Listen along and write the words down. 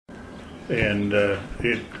and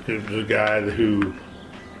it was a guy who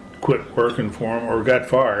quit working for him or got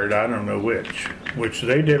fired. I don't know which. Which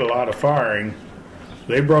they did a lot of firing.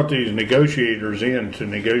 They brought these negotiators in to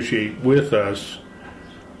negotiate with us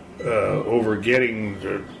over getting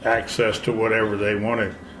the access to whatever they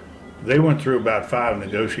wanted. They went through about 5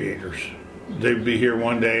 negotiators. They'd be here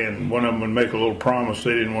one day, and one of them would make a little promise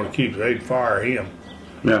they didn't want to keep. They'd fire him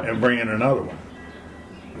and bring in another one.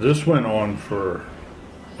 This went on for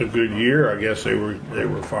a good year. I guess they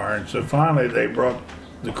were firing. So finally, they brought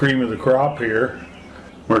the cream of the crop here.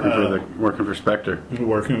 Working for Spectre.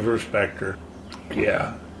 Working for Spectre.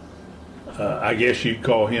 Yeah. I guess you'd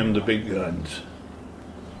call him the big guns.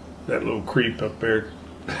 That little creep up there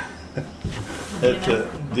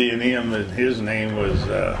at D&M, his name was,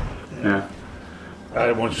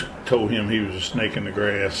 I once told him he was a snake in the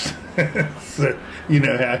grass. So, you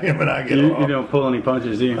know how him and I get along. You don't pull any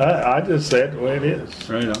punches, do you? I just said the way it is.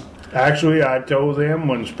 Right on. Actually, I told them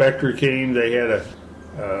when Spectre came, they had a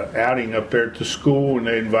outing up there at the school, and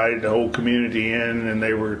they invited the whole community in, and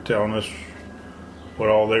they were telling us what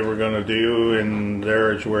all they were going to do, and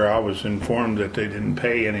there is where I was informed that they didn't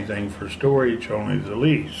pay anything for storage, only the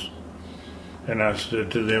lease. And I said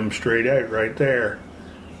to them straight out right there,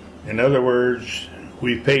 in other words,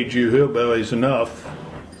 we've paid you hillbillies enough,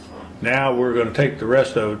 now we're going to take the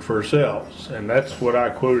rest of it for ourselves. And that's what I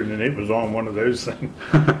quoted, and it was on one of those things.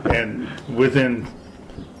 And within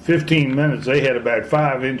 15 minutes, they had about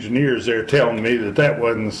 5 engineers there telling me that that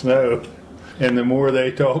wasn't snow. And the more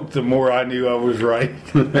they talked, the more I knew I was right.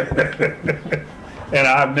 And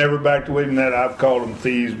I've never backed away from that. I've called them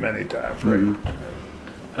thieves many times. Right?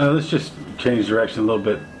 Let's just change direction a little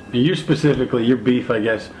bit. You specifically, your beef, I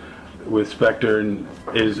guess, with Spectre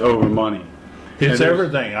is over money. It's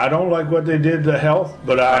everything. I don't like what they did to health,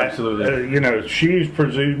 but absolutely. You know, she's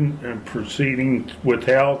proceeding with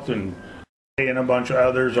health, and a bunch of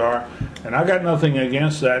others are, and I got nothing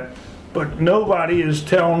against that. But nobody is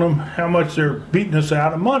telling them how much they're beating us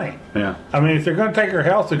out of money. Yeah. I mean, if they're going to take our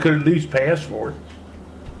health, they could at least pay us for it.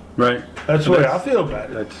 Right. That's the way I feel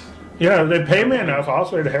about it. You know, if they pay me enough, I'll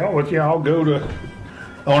say to hell with you. I'll go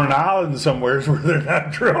on an island somewhere where they're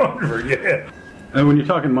not drilling for yet. And when you're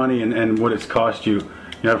talking money and what it's cost you,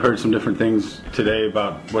 I've heard some different things today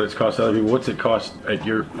about what it's cost other people. What's it cost at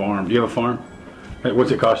your farm? Do you have a farm?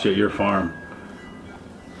 What's it cost you at your farm?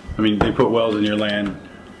 I mean, they put wells in your land.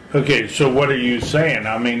 Okay, so what are you saying?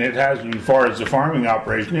 I mean, it hasn't, as far as the farming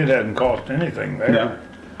operation, it hasn't cost anything there. No.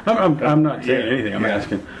 I'm not saying anything. I'm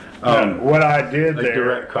asking. What I did like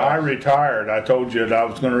there, I retired. I told you that I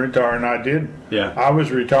was going to retire, and I did. Yeah. I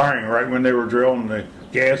was retiring right when they were drilling the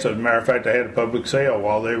gas. As a matter of fact, I had a public sale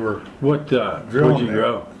while they were drilling. What'd you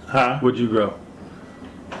grow? Huh? What'd you grow?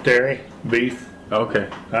 Dairy, beef. Okay.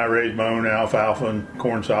 I raised my own alfalfa and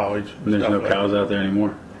corn solids. And there's no cows out there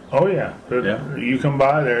anymore? Oh, yeah. You come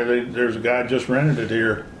by there, there's a guy just rented it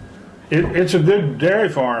here. It's a good dairy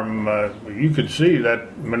farm. You could see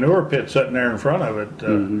that manure pit sitting there in front of it.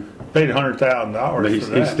 Paid $100,000 for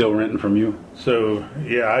that. He's still renting from you? So,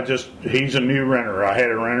 yeah, he's a new renter. I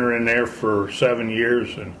had a renter in there for 7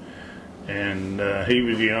 years, and he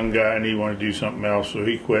was a young guy, and he wanted to do something else, so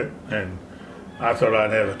he quit. And I thought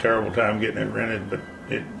I'd have a terrible time getting it rented, but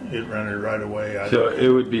it rented right away. So it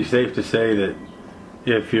would be safe to say that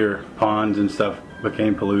if your ponds and stuff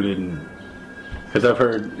became polluted, and because I've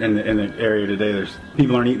heard in the area today, there's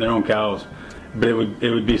people aren't eating their own cows, but it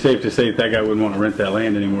would be safe to say that guy wouldn't want to rent that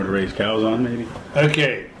land anymore to raise cows on, maybe.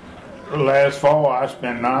 Okay, last fall I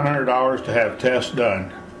spent $900 to have tests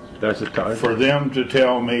done. That's a target. For them to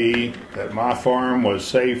tell me that my farm was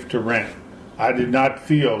safe to rent. I did not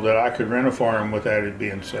feel that I could rent a farm without it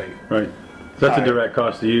being safe. Right. That's a direct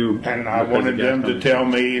cost to you. And I wanted them to tell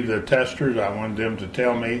me, the testers, I wanted them to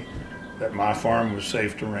tell me that my farm was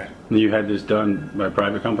safe to rent. And you had this done by a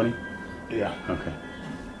private company? Yeah. Okay.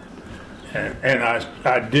 And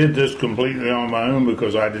I did this completely on my own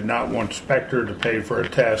because I did not want Spectre to pay for a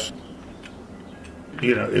test.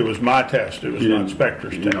 You know, it was my test. It was not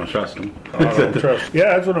Spectre's test. You don't trust them. I don't trust.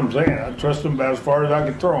 Yeah, that's what I'm saying. I trust them about as far as I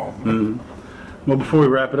can throw them. Well, before we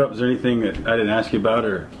wrap it up, is there anything that I didn't ask you about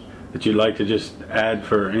or that you'd like to just add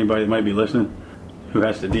for anybody that might be listening who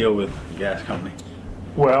has to deal with the gas company?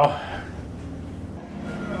 Well,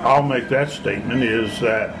 I'll make that statement is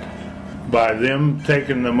that by them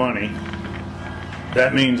taking the money,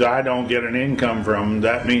 that means I don't get an income from them.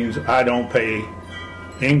 That means I don't pay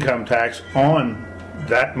income tax on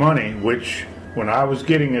that money, which when I was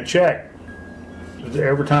getting a check,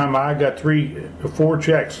 every time I got 3 or 4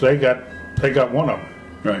 checks, they got one of them.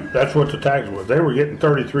 Right. That's what the tax was. They were getting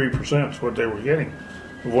 33% is what they were getting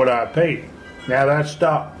of what I paid. Now that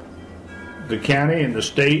stopped. the county and the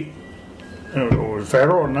state or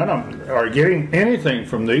federal, none of them are getting anything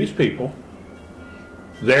from these people.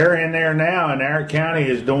 They're in there now, and our county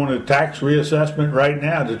is doing a tax reassessment right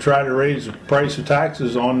now to try to raise the price of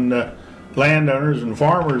taxes on landowners and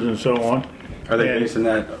farmers and so on. Are they basing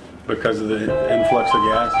that because of the influx of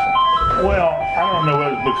gas? Well, I don't know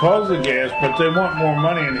whether it's because of the gas, but they want more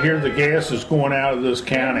money, and here the gas is going out of this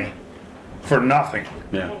county for nothing.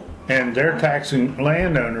 Yeah. And they're taxing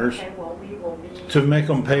landowners to make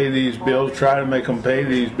them pay these bills, try to make them pay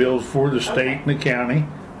these bills for the state and the county.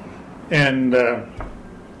 And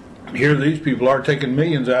here these people are taking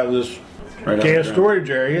millions out of this gas storage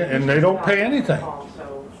area, and they don't pay anything.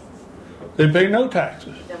 They pay no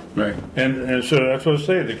taxes. Right. And so that's what I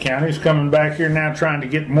say. The county's coming back here now trying to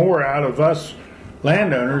get more out of us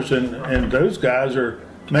landowners, and those guys are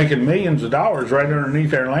making millions of dollars right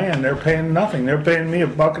underneath their land. They're paying nothing. They're paying me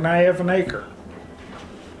 $1.50 an acre.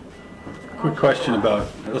 Quick question about,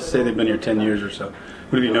 let's say they've been here 10 years or so.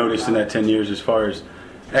 What have you noticed in that 10 years as far as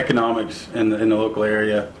economics in the local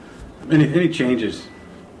area? Any changes?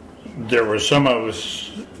 There were some of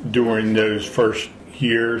us during those first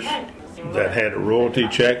years that had a royalty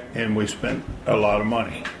check, and we spent a lot of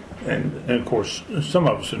money. And of course, some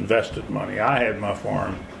of us invested money. I had my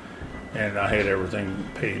farm, and I had everything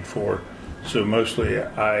paid for. So mostly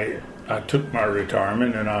I took my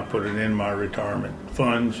retirement and I put it in my retirement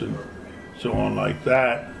funds and so on like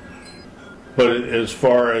that. But as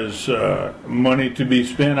far as money to be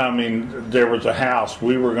spent, I mean, there was a house.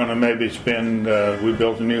 We were going to maybe spend, we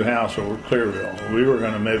built a new house over Clearville. We were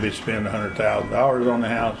going to maybe spend $100,000 on the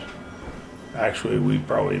house. Actually, we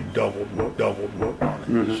probably doubled what on it.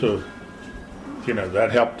 Mm-hmm. So, you know,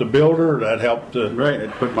 that helped the builder, that helped the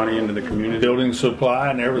it put money into the community, building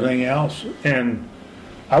supply and everything else. And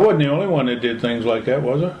I wasn't the only one that did things like that,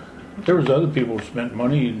 was I? There was other people who spent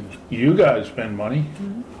money. You guys spend money.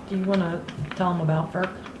 Mm-hmm. Do you want to tell them about FERC?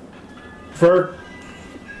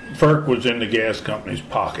 FERC was in the gas company's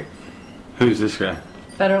pocket. Who's this guy?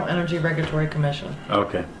 Federal Energy Regulatory Commission.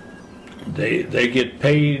 Okay. They get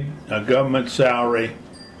paid a government salary,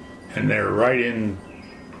 and they're right in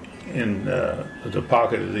the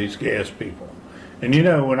pocket of these gas people. And you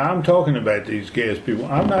know, when I'm talking about these gas people,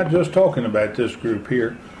 I'm not just talking about this group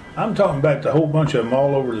here. I'm talking about the whole bunch of them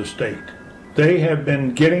all over the state. They have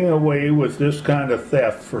been getting away with this kind of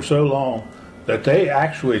theft for so long that they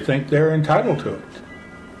actually think they're entitled to it.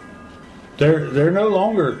 They're no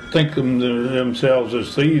longer thinking themselves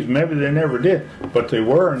as thieves. Maybe they never did, but they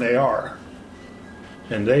were and they are.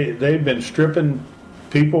 And they've been stripping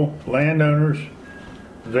people, landowners.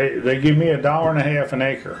 They give me $1.50 an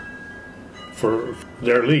acre for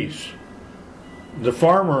their lease. The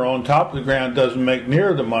farmer on top of the ground doesn't make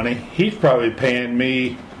near the money. He's probably paying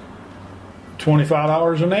me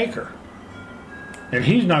 $25 an acre. And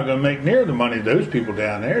he's not going to make near the money those people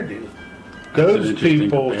down there do. Those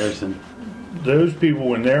people,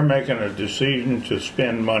 when they're making a decision to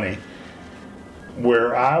spend money,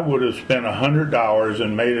 where I would have spent $100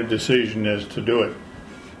 and made a decision as to do it,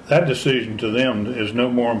 that decision to them is no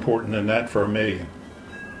more important than that for $1 million.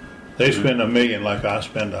 They spend $1 million like I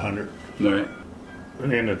spend $100. Right.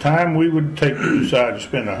 And in the time we would take to decide to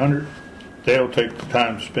spend $100, they'll take the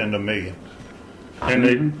time to spend $1 million. And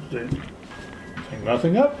they think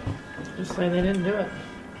nothing up. Just say they didn't do it.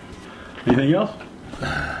 Anything else?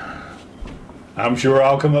 I'm sure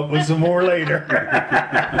I'll come up with some more later.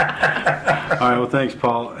 All right, well, thanks,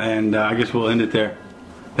 Paul, and I guess we'll end it there.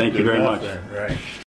 Thank you very much. Right.